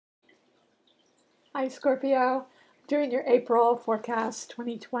Hi, Scorpio. Doing your April forecast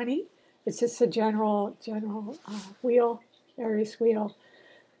 2020. It's just a general wheel, Aries wheel.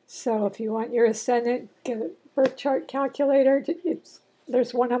 So if you want your ascendant, get a birth chart calculator.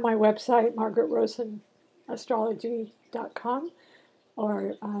 There's one on my website, margaretrosenastrology.com,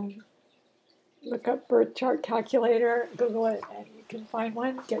 or look up birth chart calculator, Google it, and you can find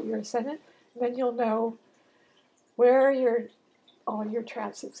one. Get your ascendant. And then you'll know where all your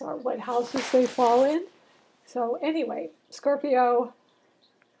transits are, what houses they fall in. So anyway, Scorpio,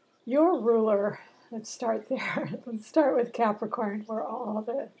 your ruler, let's start there. Let's start with Capricorn, where all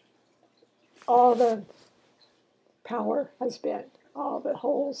the power has been, all the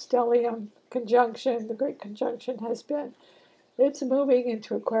whole stellium conjunction, the great conjunction has been. It's moving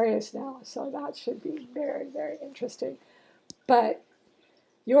into Aquarius now, so that should be very, very interesting. But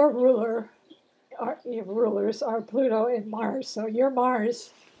your rulers are Pluto and Mars. So your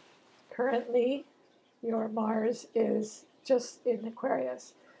Mars is just in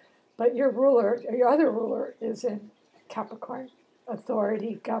Aquarius. But your other ruler is in Capricorn.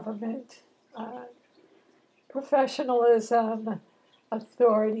 Authority, government, professionalism,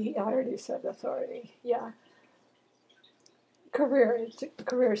 authority. I already said authority. Yeah. Career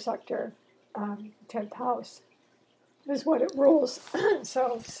sector, 10th house is what it rules.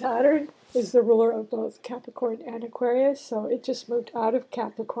 So Saturn is the ruler of both Capricorn and Aquarius. So it just moved out of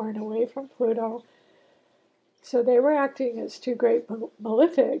Capricorn away from Pluto. So they were acting as two great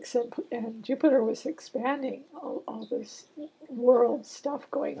malefics, and Jupiter was expanding all this world stuff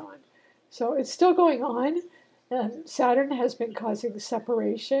going on. So it's still going on, and Saturn has been causing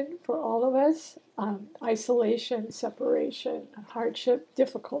separation for all of us, isolation, separation, hardship,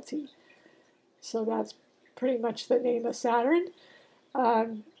 difficulty. So that's pretty much the name of Saturn.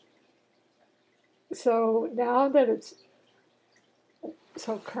 So now that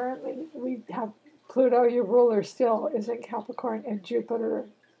currently we have Pluto, your ruler, still is in Capricorn, and Jupiter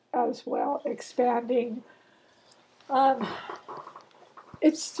as well, expanding.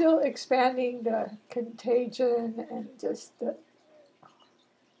 It's still expanding the contagion and just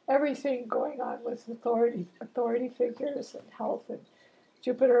everything going on with authority figures and health. And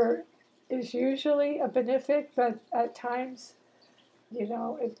Jupiter is usually a benefic, but at times,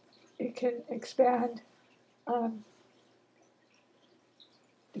 it can expand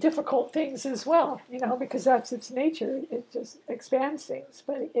difficult things as well, because that's its nature. It just expands things,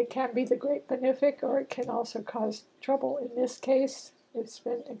 but it can be the great benefic, or it can also cause trouble. In this case, it's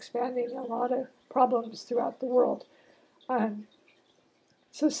been expanding a lot of problems throughout the world.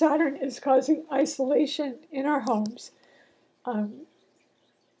 So Saturn is causing isolation in our homes.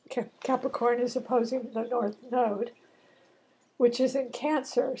 Capricorn is opposing the North Node, which is in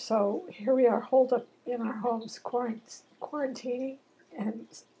Cancer. So here we are holed up in our homes, quarantining and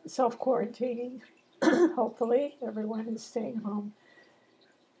self-quarantining. Hopefully everyone is staying home.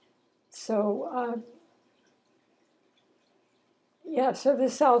 So so the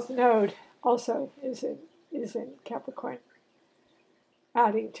South Node also is in Capricorn,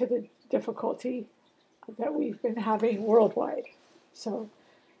 adding to the difficulty that we've been having worldwide. So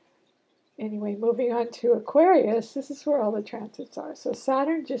anyway, moving on to Aquarius, this is where all the transits are. So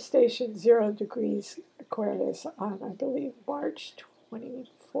Saturn just stationed 0 degrees Aquarius on, I believe, March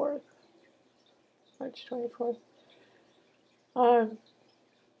 24th.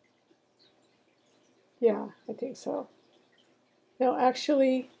 Yeah, I think so. No,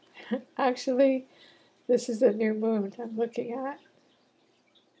 actually, this is a new moon I'm looking at.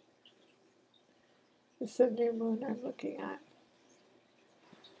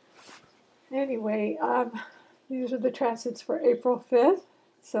 Anyway, these are the transits for April 5th.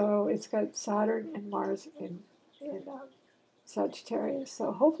 So it's got Saturn and Mars in Sagittarius.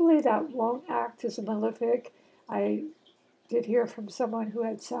 So hopefully that won't act as a malefic. I did hear from someone who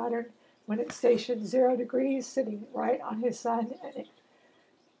had Saturn when it stationed 0 degrees, sitting right on his sun, and it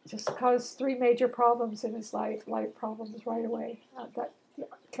just caused 3 major problems in his life problems right away. That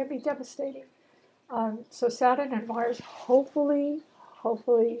can be devastating. So Saturn and Mars hopefully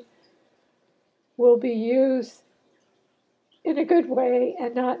will be used in a good way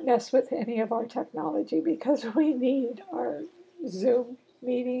and not mess with any of our technology, because we need our Zoom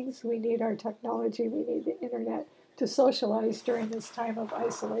meetings, we need our technology, we need the internet to socialize during this time of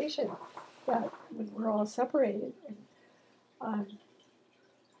isolation, that when we're all separated. And,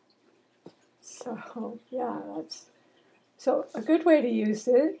 so a good way to use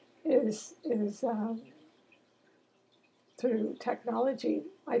it is through technology.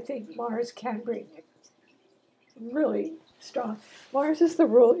 I think Mars can bring it really strong. Mars is the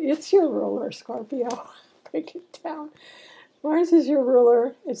rule. It's your ruler, Scorpio. Break it down. Mars is your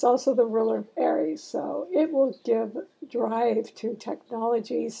ruler. It's also the ruler of Aries, so it will give drive to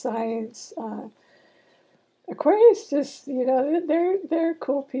technology, science. Aquarius just, they're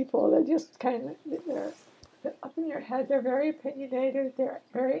cool people. They're just they're up in their head. They're very opinionated. They're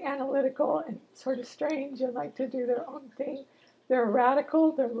very analytical and sort of strange and like to do their own thing. They're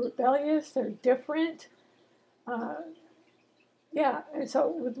radical. They're rebellious. They're different. Uh, yeah, and so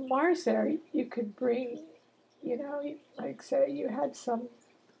with Mars there, you could bring, like say you had some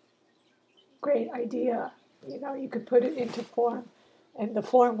great idea, you could put it into form, and the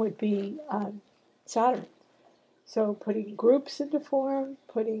form would be Saturn. So putting groups into form,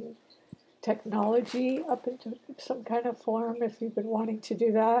 putting technology up into some kind of form, if you've been wanting to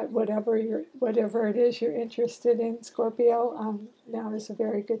do that, whatever it is you're interested in, Scorpio, now is a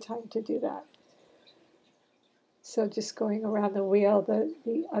very good time to do that. So just going around the wheel,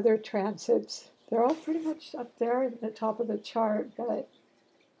 the other transits, they're all pretty much up there in the top of the chart, but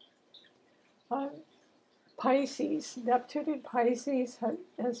Pisces, Neptune in Pisces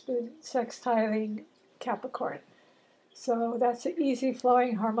has been sextiling Capricorn. So that's an easy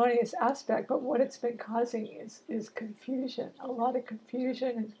flowing harmonious aspect, but what it's been causing is confusion, a lot of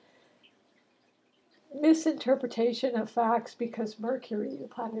confusion and misinterpretation of facts, because Mercury, the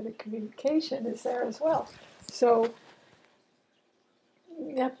planet of communication, is there as well. So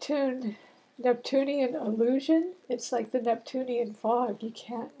Neptunian illusion, it's like the Neptunian fog. You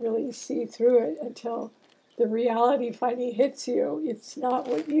can't really see through it until the reality finally hits you. It's not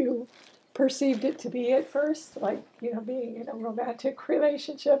what you perceived it to be at first, like, being in a romantic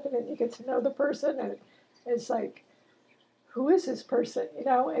relationship, and then you get to know the person, and it's like, who is this person?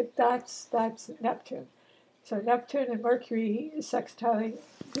 That's Neptune. So Neptune and Mercury is sextiling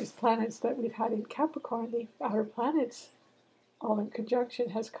these planets that we've had in Capricorn, the outer planets, all in conjunction,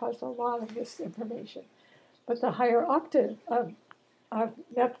 has caused a lot of misinformation. But the higher octave of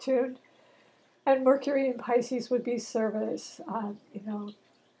Neptune and Mercury in Pisces would be service,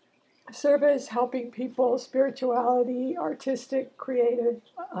 service, helping people, spirituality, artistic, creative.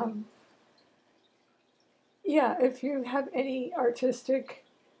 If you have any artistic,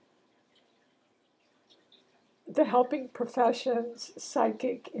 the helping professions,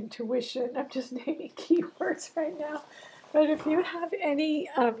 psychic, intuition, I'm just naming keywords right now. But if you have any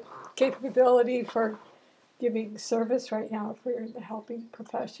capability for giving service right now, if you're in the helping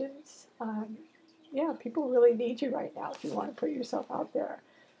professions, people really need you right now if you want to put yourself out there.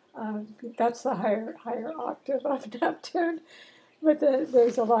 That's the higher octave of Neptune. But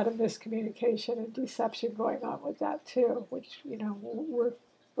there's a lot of miscommunication and deception going on with that too, which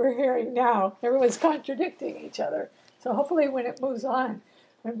we're hearing now. Everyone's contradicting each other. So hopefully when it moves on,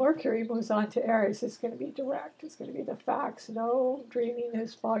 when Mercury moves on to Aries, it's going to be direct. It's going to be the facts. No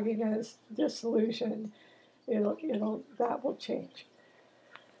dreaminess, fogginess, disillusion. That will change.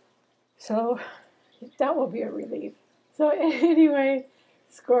 So that will be a relief. So anyway,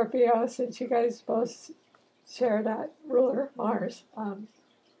 Scorpio, since you guys both share that ruler, Mars,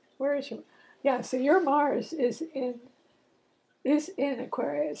 where is you? Yeah, so your Mars is in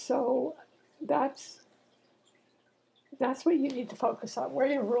Aquarius. So that's what you need to focus on, where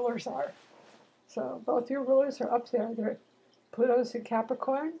your rulers are. So both your rulers are up there. Pluto's in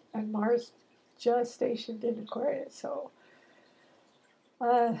Capricorn and Mars just stationed in Aquarius. So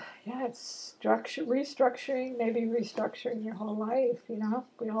it's restructuring, maybe restructuring your whole life.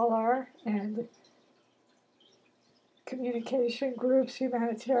 We all are, and communication groups,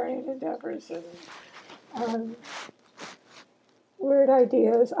 humanitarian endeavors, and weird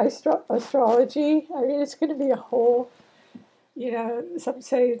ideas, astrology. I mean, it's going to be a whole, some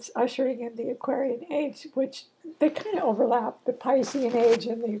say it's ushering in the Aquarian age, which they kind of overlap. The Piscean age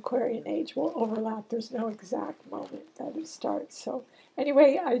and the Aquarian age will overlap. There's no exact moment that it starts. So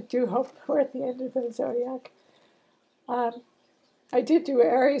anyway, I do hope we're at the end of the zodiac. I did do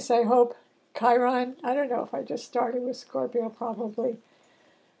Aries, I hope. Chiron, I don't know if I just started with Scorpio, probably.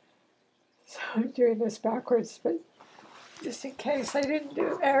 So I'm doing this backwards, but just in case I didn't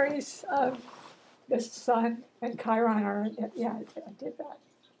do Aries, the Sun and Chiron are, I did that.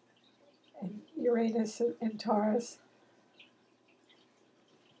 And Uranus and Taurus.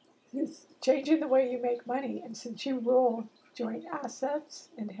 It's changing the way you make money. And since you rule joint assets,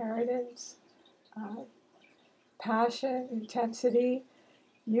 inheritance, passion, intensity,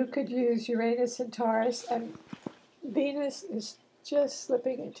 you could use Uranus and Taurus, and Venus is just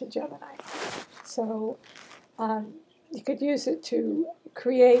slipping into Gemini. So you could use it to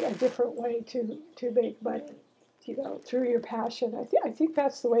create a different way to make money, through your passion. I think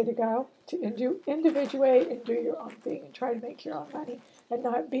that's the way to go, to individuate and do your own thing and try to make your own money and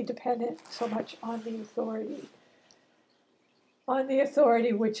not be dependent so much on the authority. on the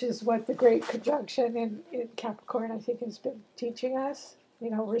authority, which is what the Great Conjunction in Capricorn, I think, has been teaching us.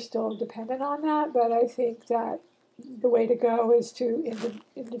 We're still dependent on that, but I think that the way to go is to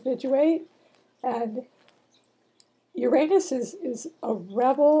individuate. And Uranus is a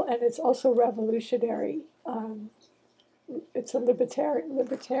rebel, and it's also revolutionary. It's a libertarian,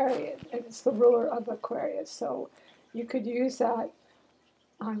 and it's the ruler of Aquarius. So you could use that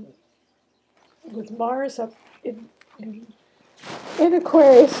with Mars up in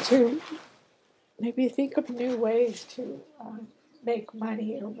Aquarius to maybe think of new ways to make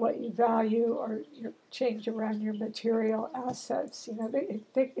money, or what you value, or change around your material assets.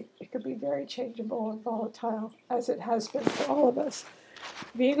 It could be very changeable and volatile, as it has been for all of us.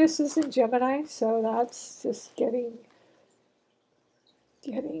 Venus is in Gemini, so that's just getting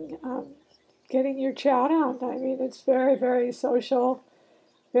your chat out. I mean, it's very, very social,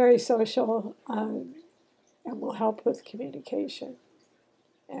 and will help with communication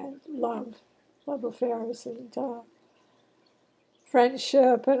and love affairs, and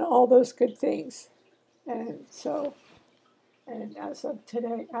friendship, and all those good things. And so, and as of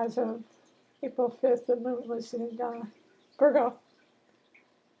today, as of April 5th, the moon was in Virgo.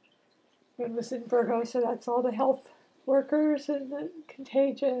 Moon was in Virgo, so that's all the health workers and the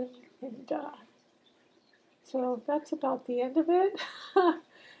contagion. And so that's about the end of it.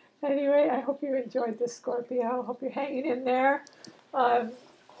 Anyway, I hope you enjoyed this, Scorpio. I hope you're hanging in there.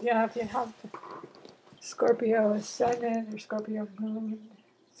 If you have Scorpio Ascendant or Scorpio Moon,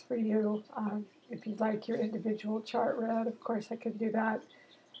 it's for you. If you'd like your individual chart read, of course I can do that.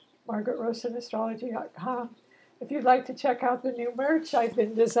 MargaretRosanastrology.com. If you'd like to check out the new merch I've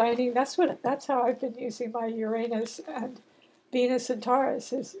been designing, that's how I've been using my Uranus and Venus and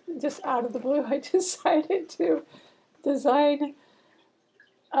Taurus. Is just out of the blue, I decided to design,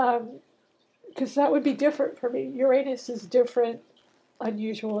 because that would be different for me. Uranus is different,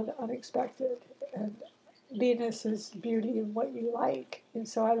 unusual, and unexpected, and Venus is beauty and what you like. And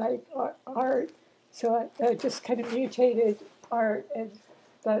so I like art, so I just kind of mutated art, and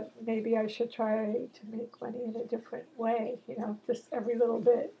that maybe I should try to make money in a different way. Just every little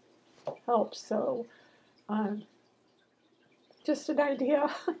bit helps. So just an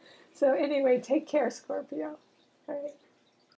idea. So anyway, take care, Scorpio. All right.